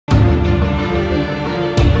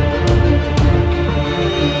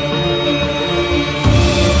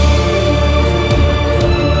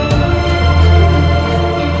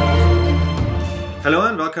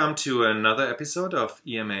welcome to another episode of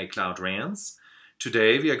EMA Cloud Rants.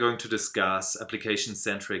 Today we are going to discuss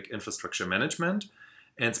application-centric infrastructure management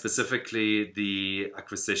and specifically the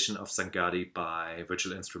acquisition of Xangati by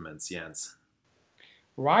Virtual Instruments. Jens.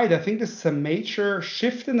 Right, I think this is a major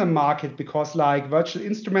shift in the market because Virtual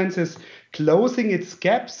Instruments is closing its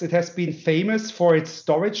gaps. It has been famous for its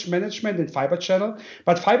storage management in Fiber Channel.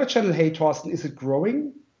 But Fiber Channel, hey Thorsten, is it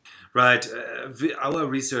growing? Right. Our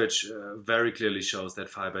research very clearly shows that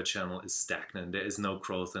Fiber Channel is stagnant. There is no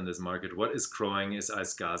growth in this market. What is growing is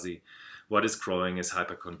iSCSI. What is growing is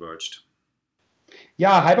hyperconverged.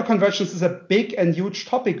 Yeah, hyperconvergence is a big and huge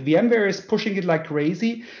topic. VMware is pushing it like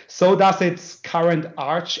crazy. So does its current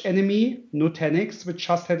arch enemy, Nutanix, which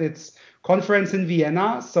just had its conference in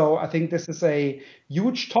Vienna. So I think this is a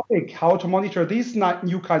huge topic, how to monitor these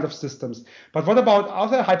new kind of systems. But what about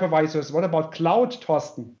other hypervisors? What about cloud,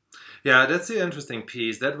 Thorsten? Yeah, that's the interesting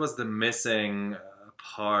piece. That was the missing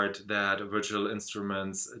part that Virtual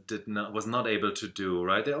Instruments was not able to do,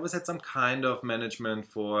 right? They always had some kind of management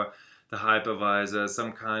for the hypervisor,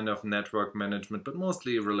 some kind of network management, but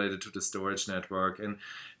mostly related to the storage network. And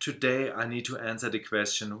today I need to answer the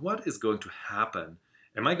question, what is going to happen?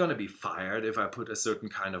 Am I going to be fired if I put a certain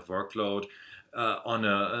kind of workload on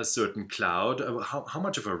a certain cloud? How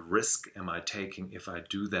much of a risk am I taking if I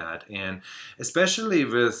do that? And especially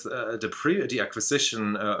with the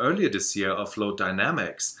acquisition earlier this year of Load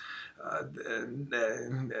Dynamics,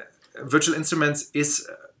 Virtual Instruments is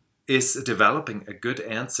developing a good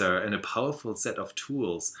answer and a powerful set of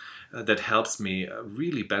tools that helps me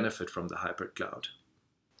really benefit from the hybrid cloud.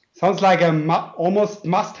 Sounds like a almost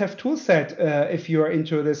must-have tool set if you're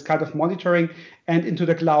into this kind of monitoring and into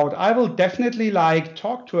the cloud. I will definitely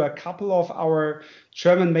talk to a couple of our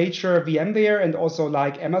German major VMware and also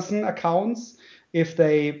Amazon accounts if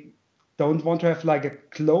they don't want to have a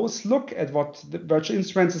close look at what the Virtual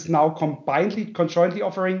Instruments is now conjointly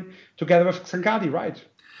offering together with Xangati, right?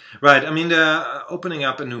 Right. I mean, they're opening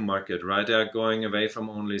up a new market, right? They're going away from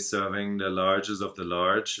only serving the largest of the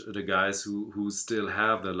large, the guys who still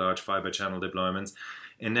have the large fiber channel deployments.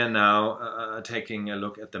 And they're now taking a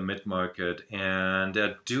look at the mid-market. And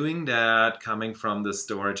they're doing that coming from the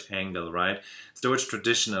storage angle, right? Storage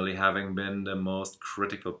traditionally having been the most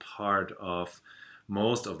critical part of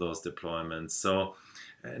most of those deployments. So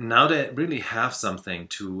now they really have something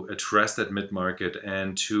to address that mid-market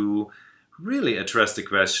and to really address the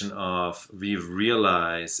question of, we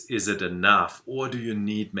realize, is it enough, or do you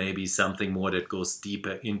need maybe something more that goes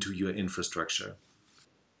deeper into your infrastructure?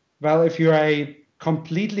 Well, if you're a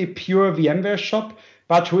completely pure VMware shop,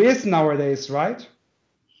 but who is nowadays, right?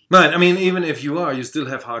 Right. I mean, even if you are, you still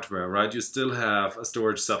have hardware, right? You still have a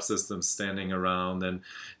storage subsystem standing around and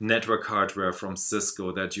network hardware from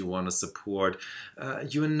Cisco that you want to support.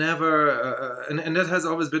 You never, and that has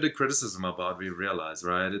always been a criticism about, we realize,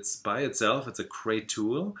 right? It's by itself, it's a great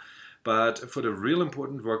tool, but for the real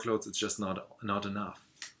important workloads, it's just not enough.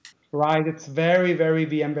 Right. It's very, very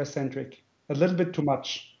VMware centric. A little bit too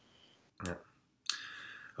much. Yeah.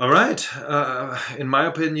 All right. In my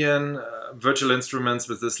opinion, Virtual Instruments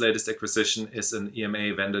with this latest acquisition is an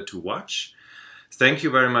EMA vendor to watch. Thank you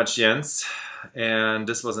very much, Jens. And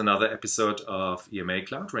this was another episode of EMA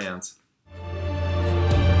Cloud Rants.